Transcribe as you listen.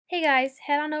Hey guys,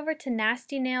 head on over to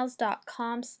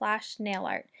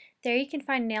nastynails.com/nailart. There you can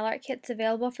find nail art kits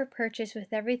available for purchase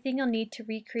with everything you'll need to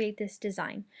recreate this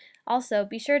design. Also,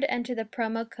 be sure to enter the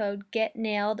promo code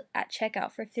GETNAILED at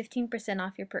checkout for 15%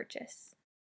 off your purchase.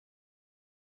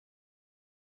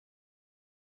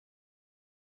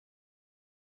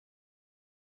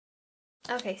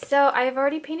 Okay, so I've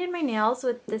already painted my nails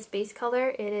with this base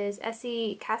color. It is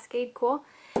Essie Cascade Cool,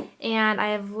 and I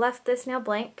have left this nail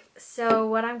blank. So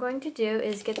what I'm going to do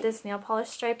is get this nail polish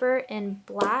striper in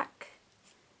black,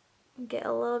 get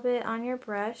a little bit on your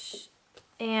brush,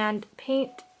 and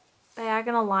paint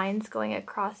diagonal lines going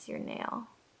across your nail.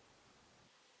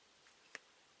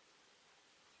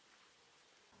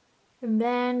 And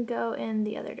then go in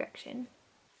the other direction.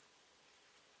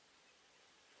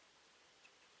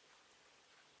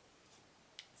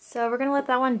 So we're going to let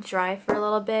that one dry for a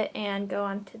little bit and go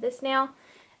on to this nail.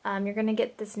 You're going to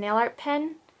get this nail art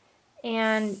pen,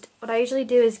 and what I usually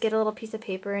do is get a little piece of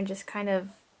paper and just kind of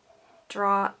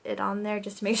draw it on there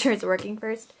just to make sure it's working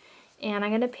first. And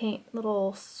I'm going to paint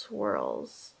little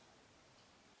swirls.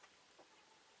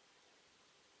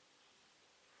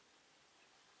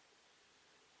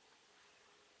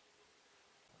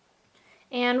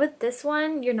 And with this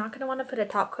one, you're not going to want to put a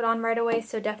top coat on right away,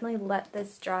 so definitely let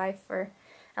this dry for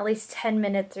at least 10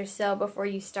 minutes or so before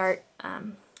you start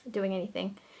doing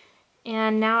anything.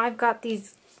 And now I've got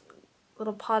this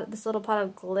little pot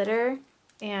of glitter,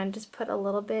 and just put a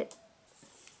little bit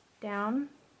down.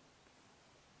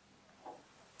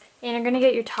 And you're going to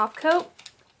get your top coat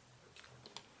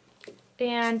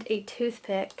and a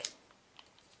toothpick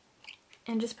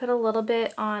and just put a little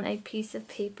bit on a piece of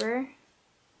paper.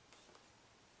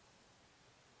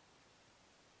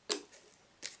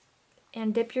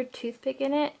 And dip your toothpick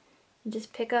in it, and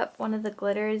just pick up one of the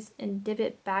glitters and dip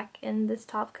it back in this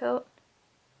top coat.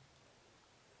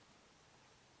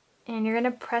 And you're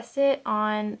going to press it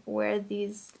on where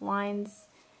these lines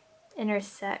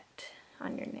intersect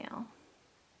on your nail.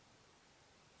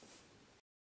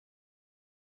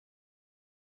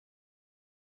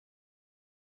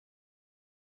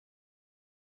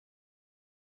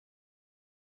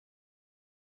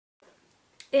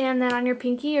 And then on your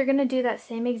pinky, you're going to do that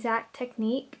same exact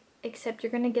technique, except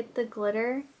you're going to get the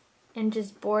glitter and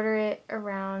just border it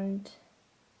around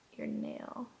your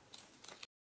nail.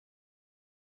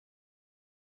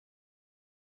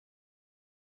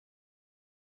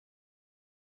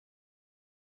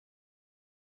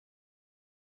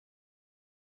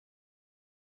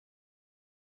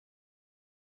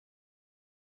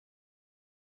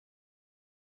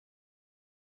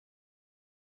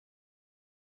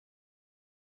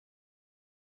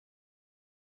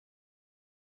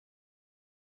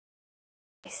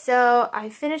 So I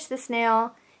finished this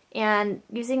nail, and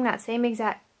using that same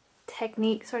exact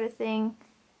technique sort of thing,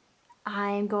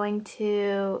 I'm going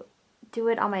to do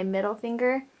it on my middle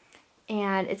finger,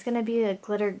 and it's going to be a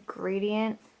glitter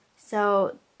gradient.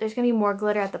 So there's going to be more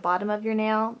glitter at the bottom of your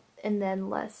nail and then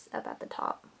less up at the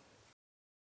top.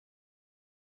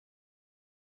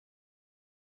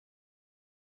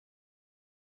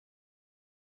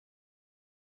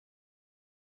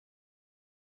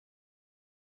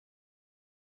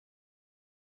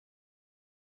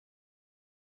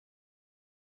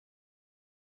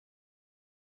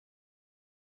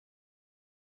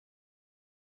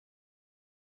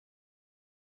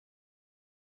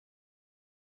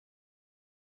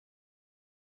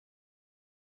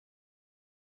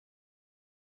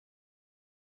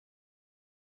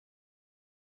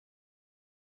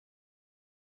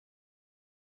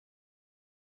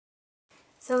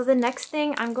 So the next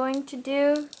thing I'm going to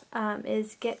do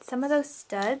is get some of those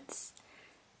studs,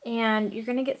 and you're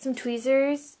going to get some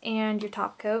tweezers and your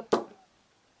top coat,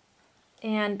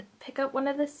 and pick up one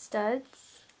of the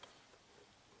studs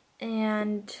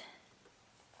and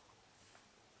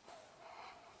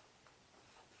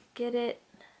get it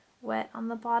wet on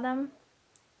the bottom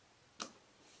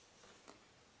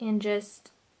and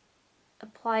just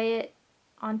apply it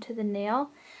onto the nail.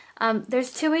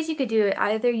 There's two ways you could do it.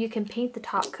 Either you can paint the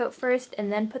top coat first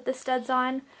and then put the studs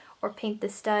on, or paint the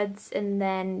studs and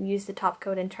then use the top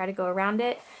coat and try to go around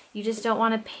it. You just don't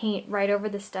want to paint right over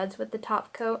the studs with the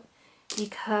top coat,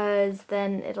 because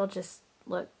then it'll just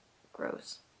look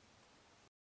gross.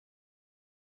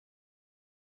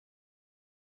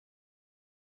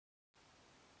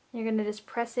 You're going to just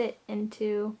press it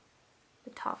into the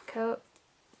top coat.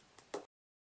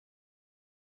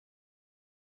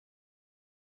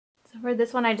 So for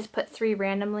this one, I just put 3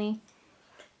 randomly.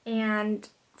 And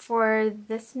for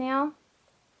this nail,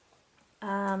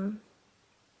 I'm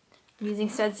using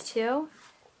studs too.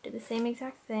 Do the same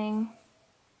exact thing.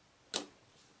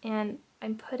 and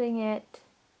I'm putting it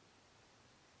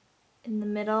in the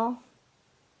middle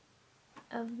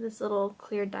of this little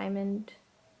clear diamond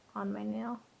on my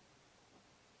nail.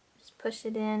 Just push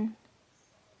it in.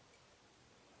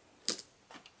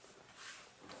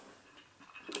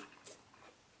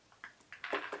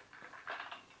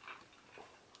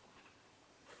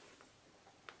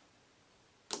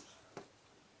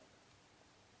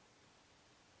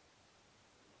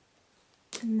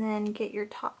 And then get your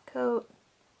top coat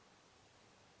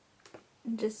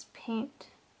and just paint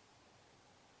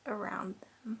around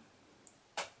them.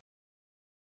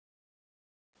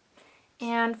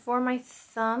 And for my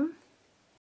thumb,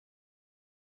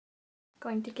 I'm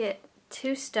going to get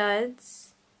 2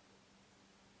 studs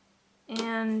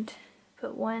and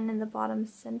put one in the bottom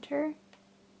center.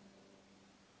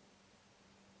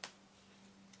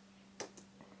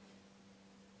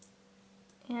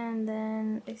 And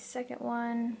then a second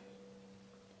one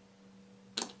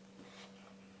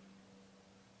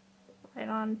right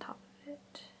on top of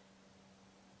it.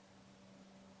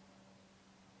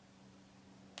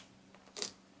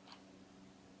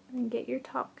 And get your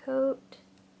top coat.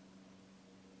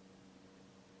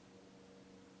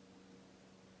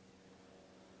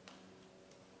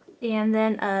 And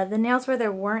then the nails where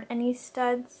there weren't any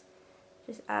studs,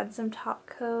 just add some top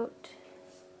coat.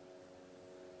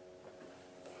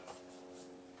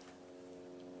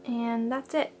 And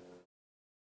that's it.